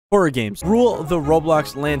Horror games rule the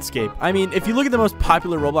Roblox landscape. I mean, if you look at the most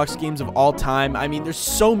popular Roblox games of all time, I mean, there's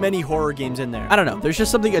so many horror games in there. I don't know. There's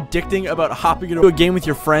just something addicting about hopping into a game with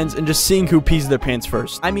your friends and just seeing who pees their pants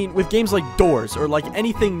first. I mean, with games like Doors or like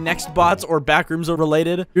anything Nextbots or Backrooms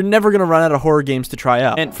related, you're never gonna run out of horror games to try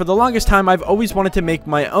out. And for the longest time, I've always wanted to make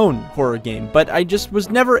my own horror game, but I just was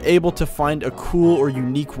never able to find a cool or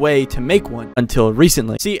unique way to make one until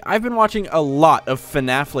recently. See, I've been watching a lot of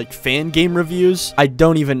FNAF like fan game reviews. I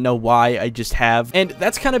don't even know why, I just have, and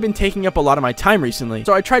that's kind of been taking up a lot of my time recently.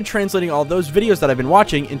 So I tried translating all those videos that I've been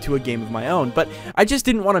watching into a game of my own, but I just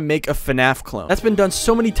didn't want to make a FNAF clone. That's been done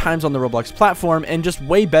so many times on the Roblox platform and just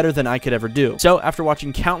way better than I could ever do. So after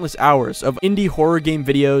watching countless hours of indie horror game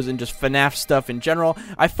videos and just FNAF stuff in general,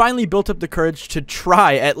 I finally built up the courage to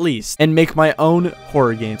try at least and make my own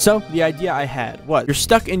horror game. So the idea I had was, you're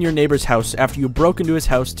stuck in your neighbor's house after you broke into his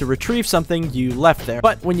house to retrieve something you left there.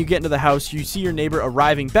 But when you get into the house, you see your neighbor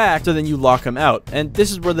arriving back, so then you lock him out. And this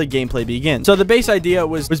is where the gameplay begins. So the base idea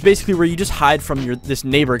was basically where you just hide from this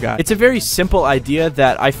neighbor guy. It's a very simple idea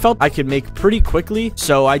that I felt I could make pretty quickly,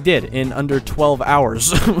 so I did in under 12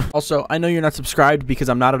 hours. Also, I know you're not subscribed because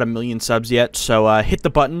I'm not at 1 million subs yet, so hit the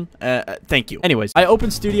button. Thank you. Anyways, I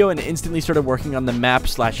opened Studio and instantly started working on the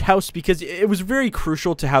map/house because it was very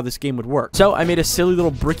crucial to how this game would work. So I made a silly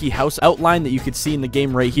little bricky house outline that you could see in the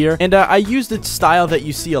game right here, and I used a style that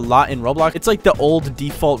you see a lot in Roblox. It's like the old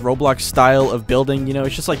default Roblox style of building, you know,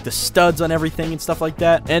 it's just like the studs on everything and stuff like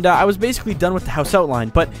that. And I was basically done with the house outline,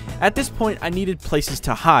 but at this point I needed places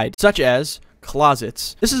to hide, such as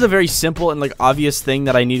closets. This is a very simple and like obvious thing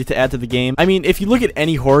that I needed to add to the game. I mean, if you look at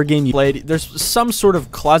any horror game you played, there's some sort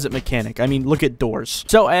of closet mechanic. I mean, look at Doors.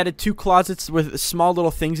 So I added 2 closets with small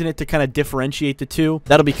little things in it to kind of differentiate the two.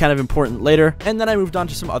 That'll be kind of important later. And then I moved on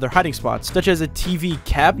to some other hiding spots, such as a TV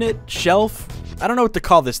cabinet, shelf. I don't know what to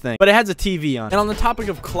call this thing, but it has a TV on. And on the topic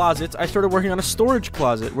of closets, I started working on a storage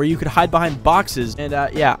closet where you could hide behind boxes. And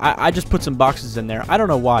yeah, I just put some boxes in there. I don't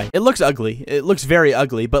know why. It looks ugly. It looks very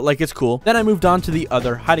ugly, but like it's cool. Then I moved on to the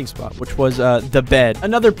other hiding spot, which was the bed.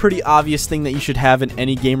 Another pretty obvious thing that you should have in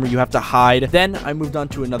any game where you have to hide. Then I moved on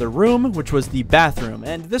to another room, which was the bathroom.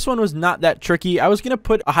 And this one was not that tricky. I was going to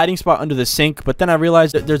put a hiding spot under the sink, but then I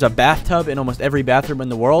realized that there's a bathtub in almost every bathroom in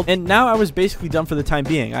the world. And now I was basically done for the time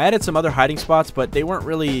being. I added some other hiding spots, but they weren't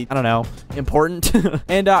really, I don't know, important.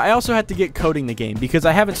 And I also had to get coding the game because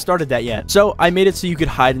I haven't started that yet. So I made it so you could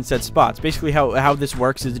hide in said spots. Basically how this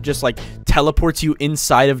works is it just like teleports you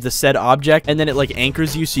inside of the said object, and then it like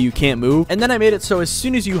anchors you so you can't move. And then I made it so as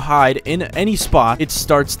soon as you hide in any spot, it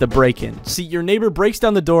starts the break-in. See, your neighbor breaks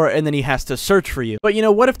down the door and then he has to search for you. But you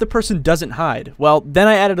know, what if the person doesn't hide? Well, then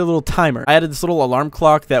I added a little timer. I added this little alarm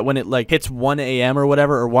clock that when it like hits 1 a.m. or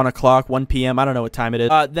whatever, or 1 o'clock, 1 p.m., I don't know what time it is,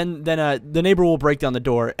 then the neighbor will break down the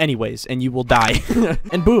door anyways, and you will die.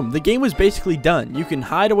 And boom, the game was basically done. You can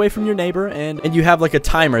hide away from your neighbor, and you have like a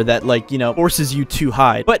timer that like, you know, forces you to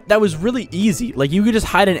hide. But that was really easy. Like you could just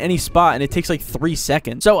hide in any spot and it takes like 3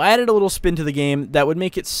 seconds. So I added a little spin to the game that would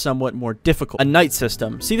make it somewhat more difficult. A night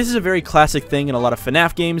system. See, this is a very classic thing in a lot of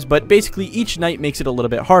FNAF games, but basically each night makes it a little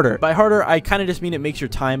bit harder. By harder, I kind of just mean it makes your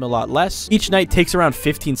time a lot less. Each night takes around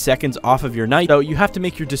 15 seconds off of your night, so you have to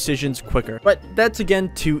make your decisions quicker. But that's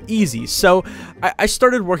again too easy. So I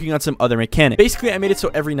started working on some other mechanics. Basically, I made it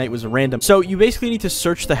so every night was random. So you basically need to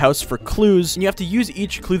search the house for clues, and you have to use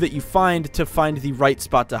each clue that you find to find the right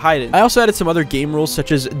spot to hide it. I also added some other game rules,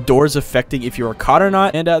 such as doors affecting if you are caught or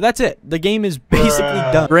not, and that's it. The game is basically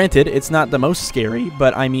done. Granted, it's not the most scary,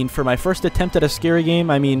 but I mean, for my first attempt at a scary game,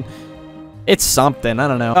 I mean, it's something. I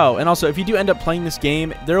don't know. Oh, and also, if you do end up playing this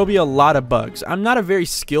game, there will be a lot of bugs. I'm not a very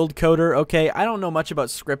skilled coder, okay? I don't know much about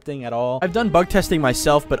scripting at all. I've done bug testing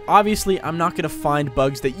myself, but obviously, I'm not going to find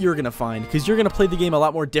bugs that you're going to find, because you're going to play the game a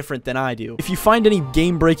lot more different than I do. If you find any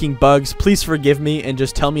game-breaking bugs, please forgive me and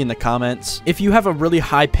just tell me in the comments. If you have a really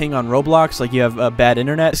high ping on Roblox, like you have bad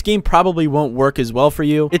internet, this game probably won't work as well for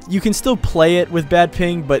you. You can still play it with bad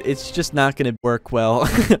ping, but it's just not going to work well.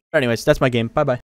 Anyways, that's my game. Bye-bye.